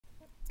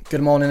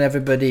Good morning,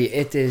 everybody.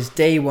 It is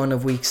day 1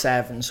 of week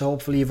 7, so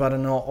hopefully you've had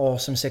an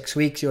awesome 6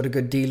 weeks. You had a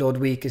good deload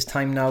week. It's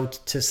time now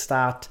to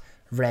start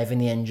revving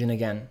the engine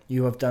again.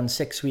 You have done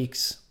 6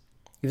 weeks.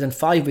 You've done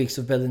 5 weeks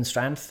of building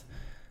strength.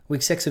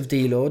 Week 6 of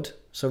deload,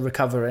 so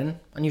recovering.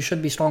 And you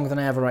should be stronger than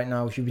ever right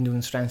now if you've been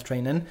doing strength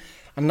training.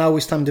 And now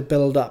it's time to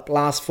build up.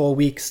 Last 4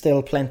 weeks,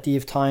 still plenty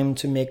of time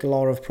to make a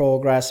lot of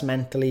progress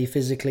mentally,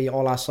 physically,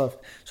 all that stuff.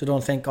 So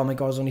don't think, oh my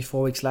God, there's only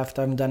 4 weeks left.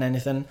 I haven't done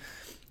anything.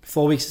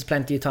 4 weeks is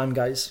plenty of time,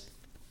 guys.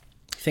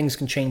 Things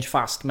can change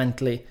fast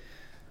mentally,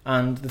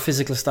 and the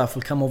physical stuff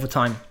will come over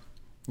time,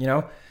 you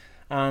know?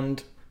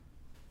 And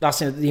that's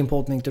the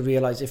important thing to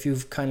realise. If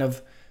you've kind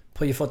of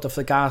put your foot off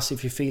the gas,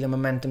 if you feel the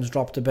momentum's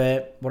dropped a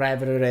bit,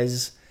 whatever it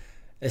is,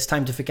 it's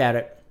time to forget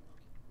it.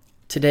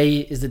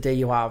 Today is the day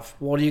you have.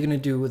 What are you going to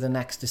do with the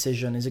next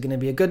decision? Is it going to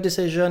be a good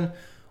decision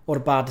or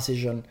a bad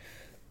decision?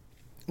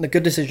 The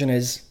good decision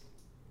is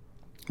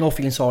not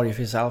feeling sorry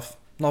for yourself.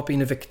 Not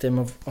being a victim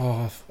of,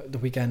 the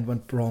weekend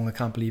went wrong, I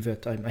can't believe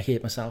it, I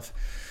hate myself.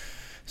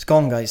 It's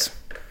gone, guys.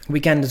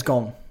 Weekend is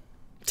gone.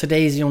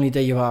 Today is the only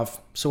day you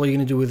have. So what are you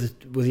going to do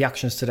with the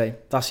actions today?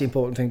 That's the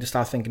important thing to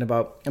start thinking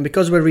about. And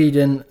because we're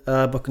reading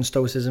a book on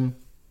Stoicism,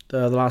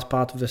 the last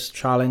part of this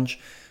challenge,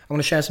 I'm going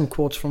to share some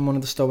quotes from one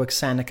of the Stoics,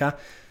 Seneca.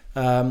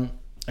 And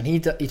he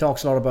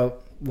talks a lot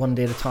about one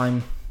day at a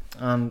time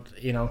and,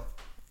 you know,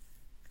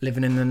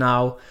 living in the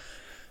now,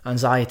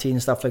 anxiety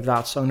and stuff like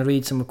that. So I'm going to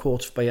read some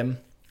quotes by him.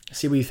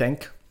 See what you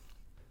think.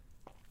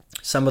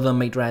 Some of them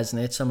might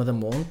resonate, some of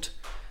them won't.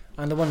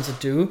 And the ones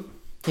that do,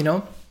 you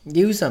know,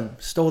 use them,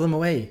 store them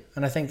away.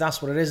 And I think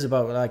that's what it is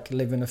about, like,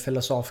 living a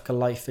philosophical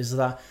life, is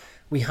that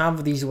we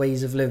have these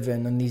ways of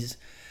living and these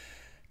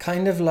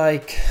kind of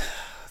like,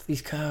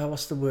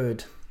 what's the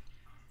word?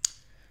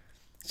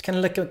 It's kind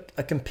of like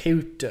a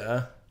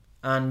computer,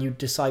 and you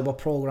decide what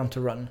program to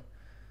run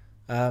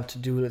to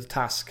do the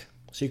task.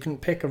 So you can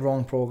pick a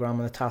wrong program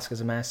and the task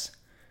is a mess.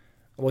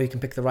 Or you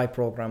can pick the right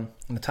program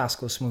and the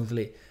task goes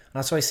smoothly. And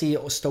that's why I see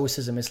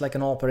Stoicism. It's like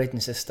an operating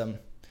system.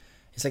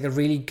 It's like a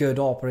really good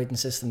operating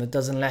system that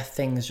doesn't let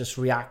things just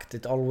react.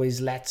 It always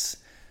lets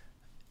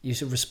you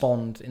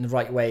respond in the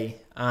right way.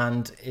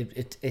 And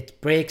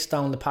it breaks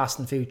down the past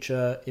and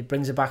future. It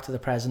brings it back to the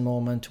present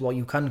moment, to what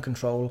you can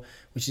control,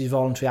 which is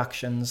voluntary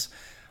actions.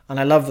 And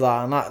I love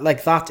that. And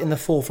like that in the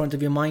forefront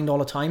of your mind all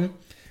the time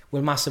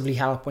will massively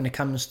help when it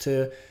comes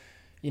to,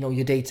 you know,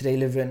 your day-to-day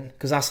living,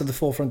 because that's at the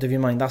forefront of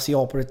your mind. That's the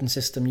operating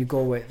system you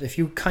go with. If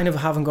you kind of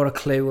haven't got a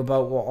clue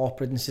about what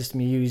operating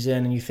system you're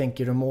using, and you think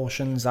your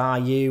emotions are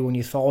you and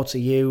your thoughts are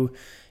you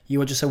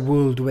are just a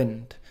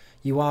whirlwind.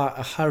 You are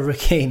a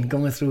hurricane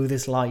going through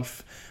this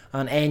life,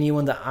 and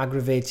anyone that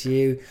aggravates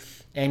you,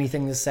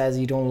 anything that says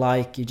you don't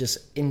like, you just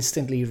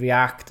instantly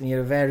react, and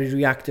you're a very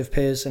reactive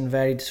person,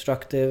 very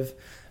destructive,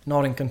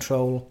 not in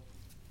control.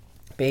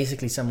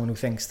 Basically someone who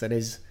thinks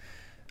that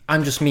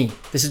I'm just me,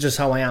 this is just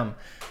how I am.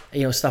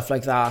 You know, stuff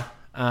like that,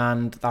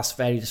 and that's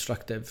very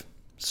destructive.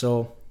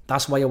 So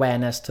that's why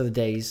awareness to the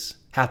days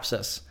helps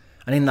us,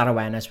 and in that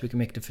awareness we can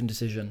make a different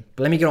decision.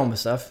 But let me get on with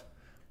stuff,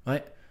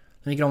 right?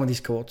 Let me get on with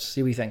these quotes,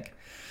 see what you think.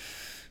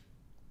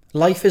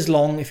 Life is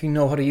long if you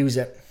know how to use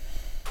it.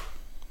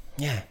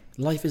 Yeah,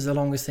 life is the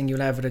longest thing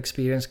you'll ever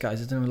experience,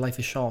 guys. I don't know, life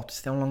is short. It's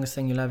the longest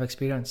thing you'll ever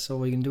experience, so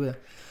what are you going to do with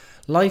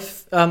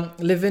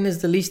it? Living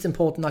is the least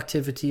important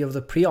activity of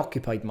the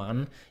preoccupied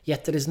man,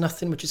 yet there is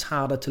nothing which is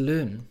harder to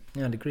learn.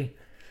 Yeah, I'd agree.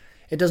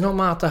 It does not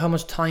matter how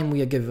much time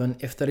we are given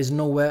if there is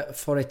nowhere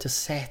for it to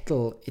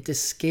settle. It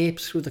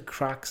escapes through the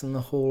cracks and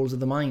the holes of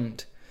the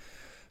mind.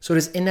 So it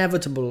is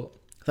inevitable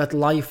that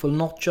life will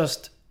not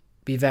just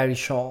be very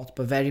short,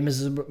 but very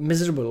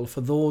miserable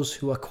for those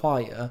who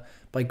acquire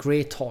by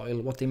great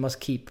toil what they must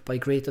keep by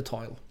greater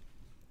toil.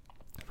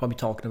 Probably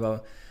talking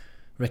about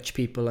rich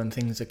people and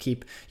things that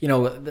keep, you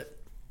know,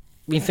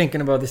 been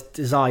thinking about this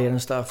desire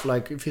and stuff.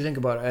 Like, if you think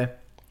about it,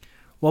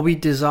 what we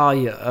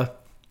desire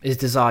is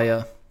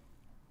desire.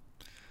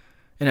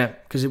 You know,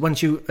 because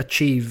once you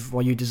achieve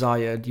what you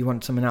desired, you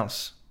want something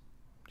else.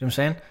 You know what I'm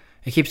saying?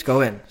 It keeps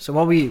going. So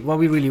what we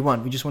really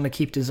want, we just want to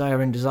keep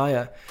desiring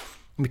desire.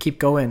 And we keep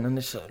going, and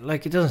it's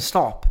like, it doesn't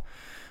stop.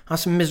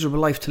 That's a miserable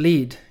life to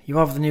lead. You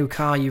have the new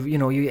car,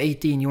 you're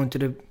 18, you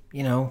wanted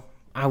a,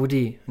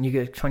 Audi, and you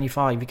get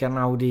 25, you get an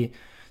Audi.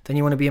 Then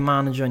you want to be a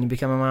manager, and you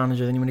become a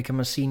manager. Then you want to become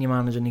a senior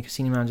manager, and you're a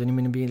senior manager. And you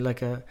want to be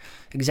like a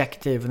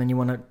executive, and then you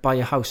want to buy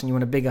a house, and you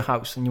want a bigger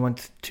house, and you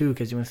want 2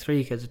 kids, you want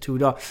 3 kids, a 2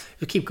 dogs.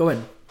 You keep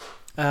going.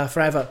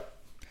 Forever,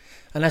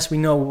 unless we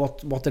know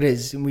what it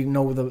is, and we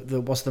know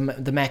what's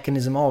the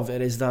mechanism of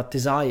it, is that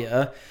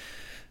desire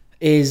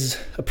is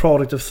a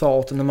product of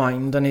thought in the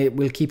mind, and it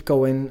will keep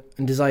going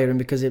and desiring,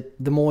 because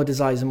the more it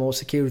desires, the more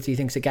security it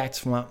thinks it gets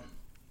from that.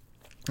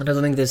 I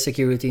don't think there's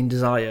security in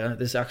desire.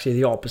 There's actually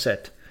the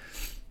opposite.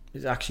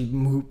 It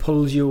actually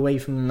pulls you away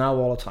from the now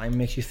all the time,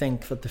 makes you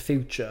think that the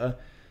future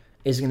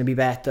is going to be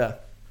better.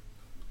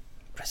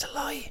 But it's a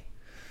lie.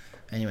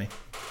 Anyway,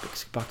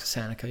 let's get back to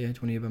Seneca. Yeah, do you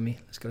want to hear about me?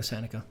 Let's go to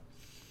Seneca.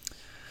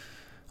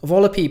 Of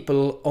all the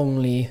people,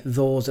 only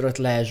those are at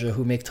leisure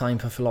who make time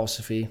for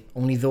philosophy.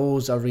 Only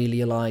those are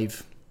really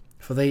alive.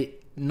 For they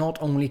not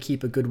only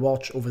keep a good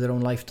watch over their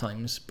own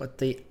lifetimes, but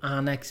they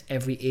annex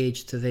every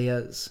age to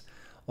theirs.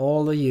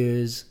 All the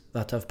years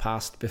that have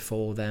passed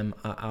before them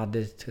are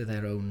added to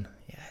their own.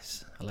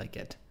 Yes, I like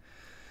it.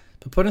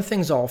 But putting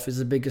things off is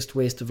the biggest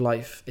waste of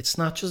life. It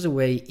snatches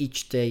away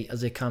each day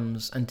as it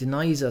comes and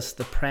denies us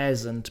the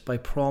present by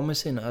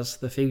promising us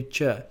the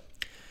future.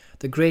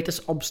 The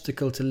greatest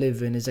obstacle to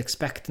living is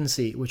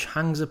expectancy, which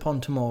hangs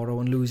upon tomorrow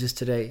and loses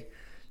today.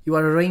 You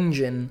are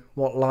arranging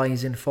what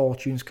lies in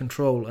fortune's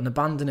control and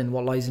abandoning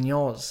what lies in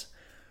yours.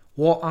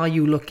 What are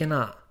you looking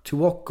at? To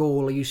what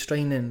goal are you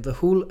straining? The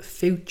whole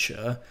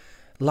future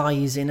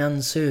lies in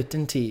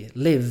uncertainty.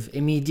 Live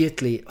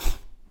immediately. Oh,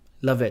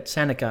 love it.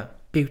 Seneca.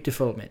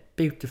 Beautiful, mate.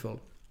 Beautiful.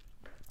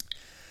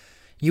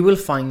 You will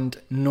find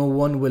no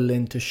one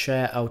willing to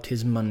share out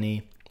his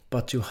money,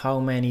 but to how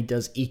many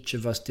does each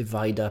of us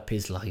divide up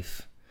his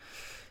life?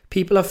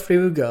 People are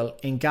frugal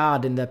in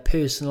guarding their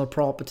personal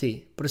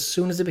property, but as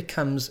soon as it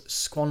comes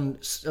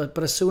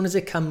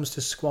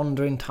to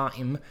squandering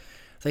time,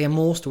 they are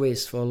most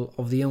wasteful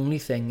of the only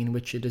thing in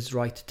which it is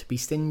right to be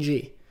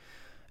stingy.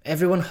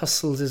 Everyone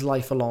hustles his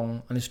life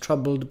along and is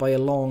troubled by a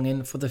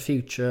longing for the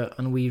future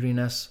and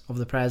weariness of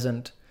the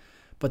present.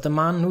 But the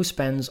man who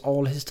spends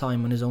all his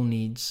time on his own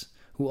needs,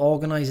 who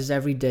organises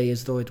every day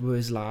as though it were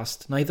his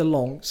last, neither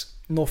longs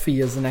nor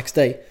fears the next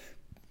day.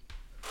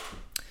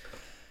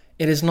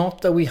 It is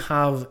not that we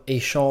have a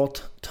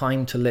short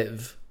time to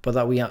live, but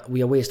that we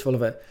are wasteful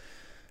of it.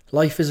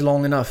 Life is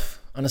long enough,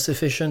 and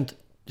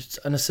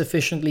a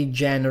sufficiently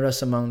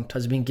generous amount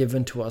has been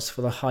given to us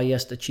for the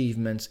highest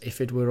achievements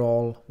if it were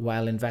all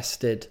well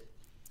invested.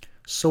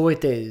 So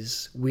it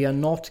is. We are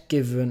not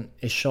given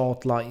a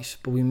short life,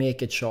 but we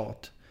make it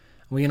short.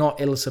 We are not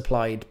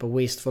ill-supplied, but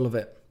wasteful of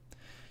it.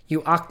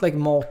 You act like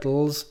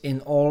mortals in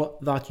all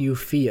that you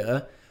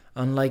fear,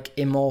 and like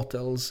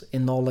immortals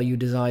in all that you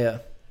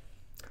desire.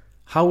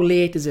 How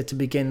late is it to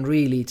begin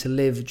really to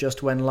live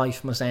just when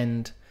life must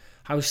end?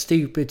 How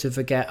stupid to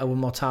forget our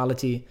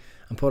mortality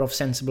and put off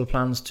sensible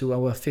plans to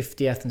our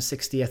 50th and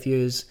 60th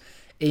years,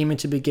 aiming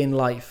to begin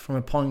life from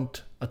a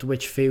point at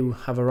which few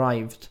have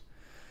arrived.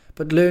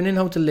 But learning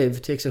how to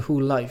live takes a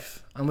whole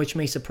life, and which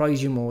may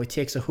surprise you more, it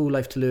takes a whole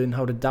life to learn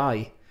how to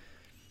die.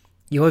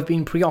 You have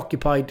been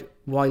preoccupied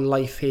while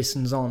life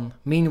hastens on.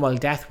 Meanwhile,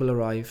 death will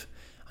arrive,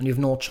 and you have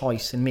no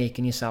choice in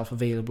making yourself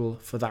available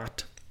for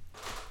that.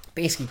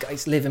 Basically,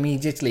 guys, live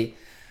immediately.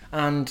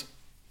 And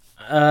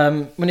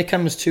when it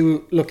comes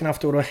to looking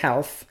after our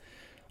health,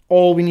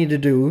 all we need to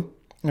do,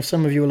 if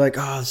some of you are like,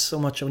 there's so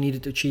much I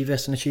needed to achieve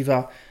this and achieve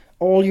that,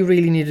 all you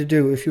really need to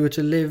do, if you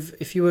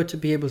were to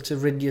be able to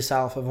rid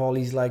yourself of all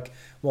these, like,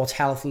 what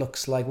health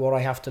looks like, what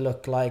I have to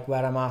look like,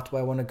 where I'm at,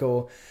 where I want to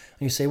go,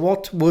 and you say,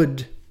 what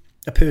would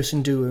a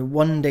person do in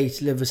one day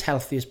to live as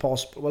healthy as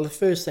possible? Well, the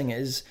first thing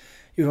is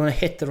you want to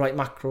hit the right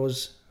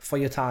macros for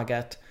your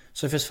target.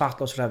 So if it's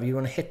fat loss or whatever, you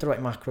want to hit the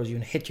right macros, you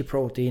want to hit your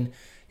protein,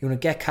 you want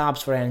to get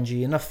carbs for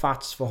energy, enough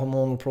fats for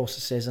hormonal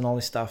processes and all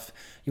this stuff.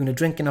 You want to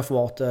drink enough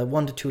water,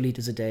 1 to 2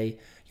 litres a day.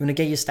 You want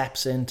to get your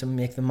steps in to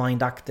make the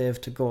mind active,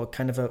 to go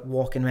kind of a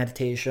walking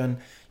meditation.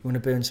 You want to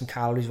burn some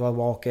calories while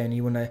walking.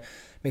 You want to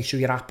make sure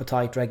your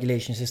appetite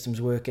regulation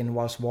system's working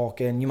whilst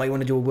walking. You might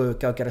want to do a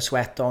workout, get a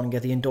sweat on,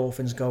 get the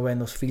endorphins going,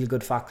 those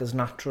feel-good factors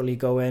naturally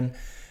going.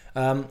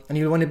 And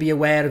you want to be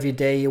aware of your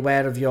day,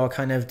 aware of your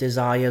kind of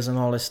desires and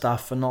all this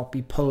stuff, and not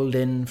be pulled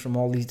in from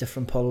all these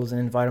different pulls and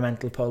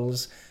environmental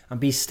pulls, and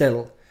be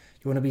still.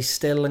 You want to be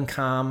still and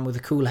calm with a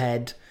cool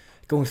head,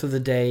 going through the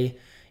day,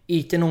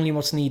 eating only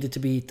what's needed to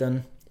be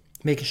eaten,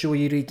 making sure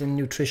you're eating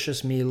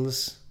nutritious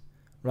meals,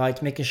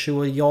 right? Making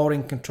sure you're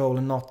in control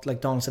and not, like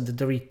Don said, the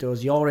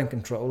Doritos, you're in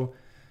control,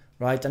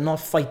 right? And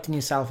not fighting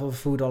yourself over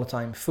food all the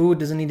time. Food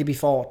doesn't need to be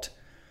fought.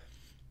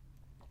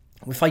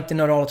 We're fighting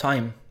it all the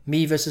time.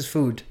 Me versus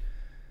food.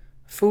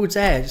 Food's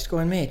there, just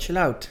going, mate, chill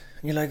out.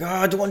 And you're like,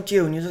 I don't want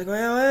you. And you're like,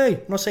 hey,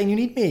 I'm not saying you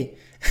need me.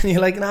 And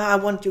you're like, nah, I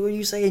want you. What are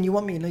you saying? You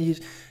want me? And you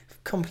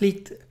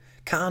complete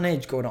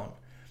carnage going on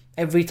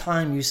every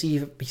time you see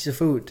a piece of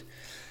food,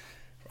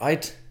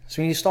 right?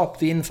 So when you stop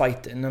the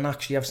infighting and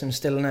actually have some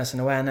stillness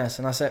and awareness,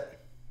 and that's it.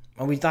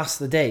 And that's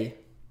the day,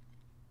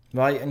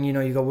 right? And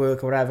you got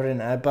work or whatever in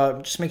there,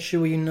 but just make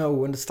sure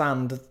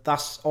understand that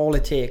that's all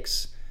it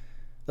takes.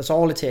 That's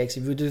all it takes.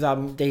 If you do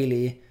that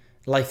daily,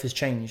 life has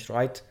changed,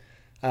 right?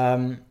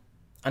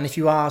 And if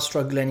you are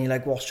struggling, you're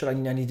like, what should I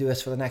need to do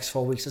this for the next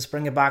 4 weeks? Let's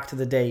bring it back to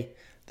the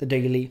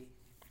daily.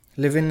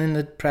 Living in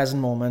the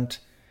present moment.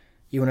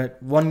 Your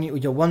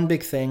one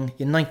big thing,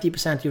 your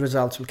 90% of your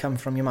results will come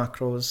from your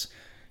macros,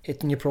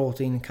 hitting your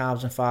protein,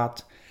 carbs and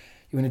fat.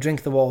 You want to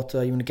drink the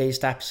water, you want to get your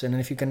steps in, and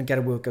if you're going to get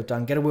a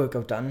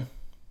workout done.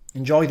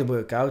 Enjoy the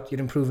workout,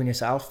 you're improving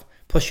yourself,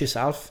 push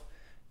yourself,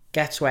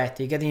 get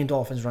sweaty, get the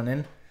endorphins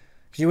running,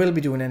 because you will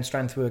be doing in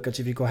strength workouts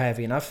if you go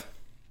heavy enough.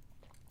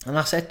 And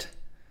that's it.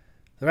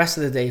 The rest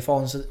of the day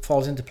falls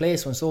into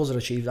place once those are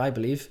achieved, I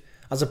believe,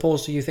 as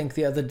opposed to you think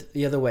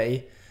the other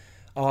way.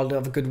 I'll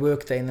have a good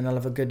work day and then I'll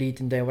have a good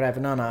eating day or whatever.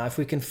 No. If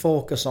we can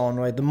focus on,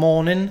 right, the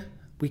morning,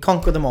 we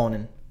conquer the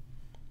morning.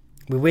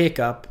 We wake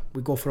up,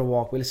 we go for a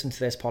walk, we listen to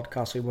this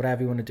podcast, or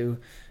whatever you want to do,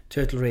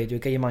 Turtle Radio,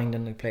 get your mind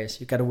in the place,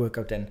 you get a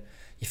workout in,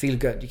 you feel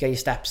good, you get your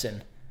steps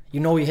in, you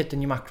know you're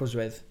hitting your macros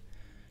with.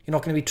 You're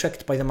not going to be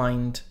tricked by the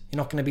mind. You're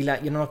not going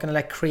to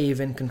let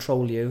craving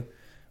control you,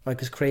 right?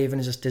 Because craving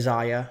is just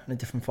desire in a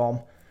different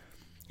form.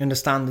 You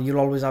understand that you'll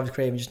always have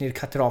craving. You just need to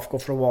cut it off, go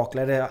for a walk,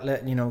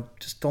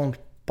 just don't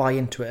buy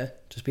into it.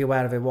 Just be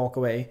aware of it, walk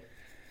away.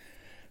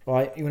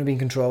 Right? You want to be in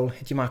control,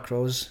 hit your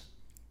macros.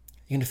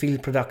 You're going to feel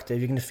productive.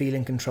 You're going to feel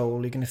in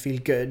control. You're going to feel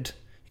good.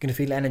 You're going to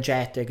feel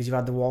energetic because you've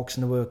had the walks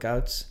and the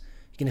workouts.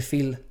 You're going to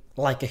feel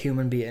like a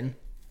human being.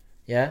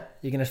 Yeah?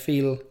 You're going to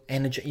feel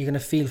energy. You're going to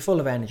feel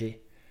full of energy.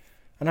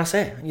 And that's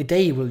it. Your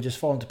day will just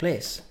fall into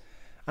place.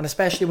 And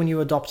especially when you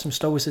adopt some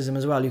stoicism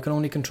as well, you can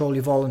only control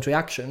your voluntary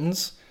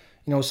actions.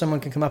 You know, someone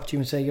can come up to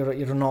you and say you're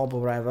a knob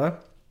or whatever.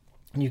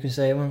 And you can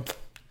say, well,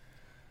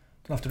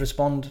 don't have to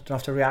respond, don't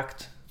have to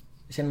react.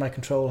 It's in my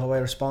control how I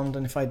respond.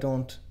 And if I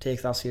don't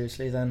take that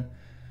seriously, then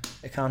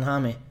it can't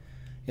harm me.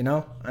 You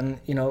know? And,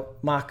 you know,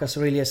 Marcus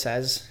Aurelius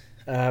says,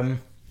 you're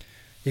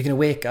going to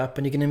wake up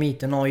and you're going to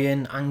meet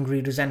annoying, angry,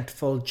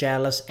 resentful,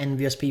 jealous,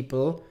 envious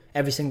people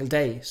every single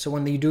day. So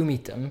when you do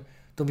meet them,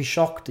 don't be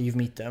shocked that you've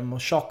met them, or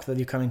shocked that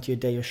you come into your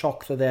day, or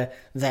shocked that they're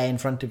there in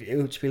front of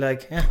you. Just be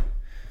like, yeah,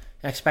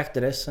 I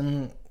expected this,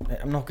 and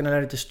I'm not going to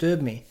let it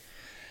disturb me.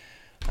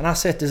 And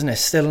that's it, isn't it?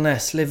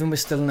 Stillness, living with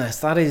stillness.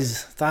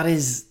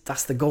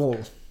 That's the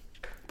goal.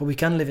 But we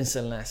can live in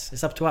stillness.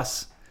 It's up to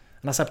us,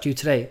 and that's up to you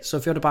today. So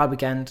if you had a bad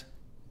weekend,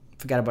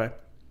 forget about it.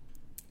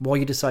 What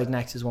you decide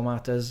next is what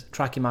matters.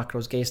 Track your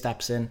macros, get your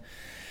steps in.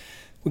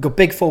 We've got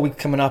big 4 week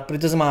coming up, but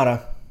it doesn't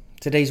matter.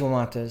 Today's what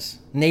matters.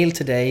 Nail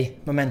today,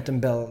 momentum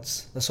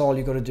builds. That's all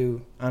you got to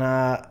do. And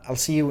I'll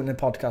see you in the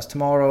podcast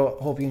tomorrow.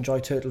 Hope you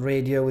enjoy Turtle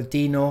Radio with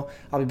Dino.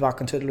 I'll be back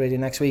on Turtle Radio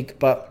next week,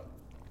 but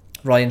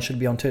Ryan should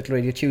be on Turtle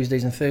Radio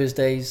Tuesdays and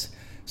Thursdays.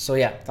 So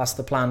yeah, that's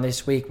the plan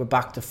this week. We're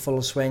back to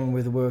full swing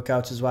with the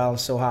workouts as well.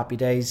 So happy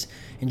days.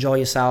 Enjoy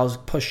yourselves.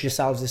 Push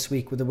yourselves this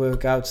week with the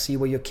workouts. See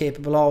what you're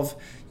capable of.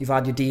 You've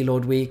had your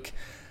deload week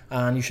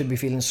and you should be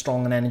feeling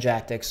strong and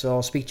energetic. So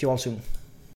I'll speak to you all soon.